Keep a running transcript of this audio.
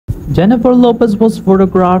Jennifer Lopez was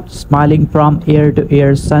photographed smiling from ear to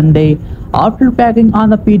ear Sunday after packing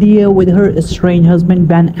on a PDA with her estranged husband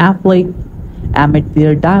Ben Affleck. Amid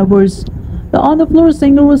their divorce, the on-the-floor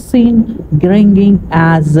singer was seen grinning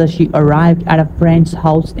as she arrived at a friend's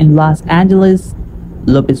house in Los Angeles.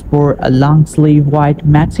 Lopez wore a long-sleeve white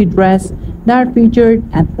maxi dress that featured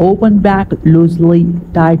an open back loosely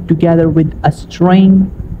tied together with a string.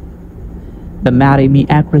 The Marry Me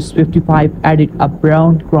actress 55 added a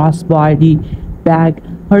brown crossbody bag,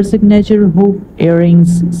 her signature hoop,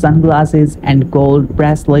 earrings, sunglasses, and gold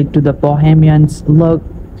bracelet to the bohemian's look.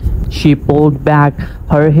 She pulled back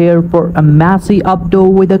her hair for a messy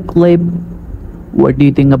updo with a clip. What do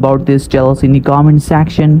you think about this? Tell us in the comment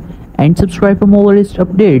section and subscribe for more latest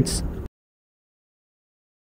updates.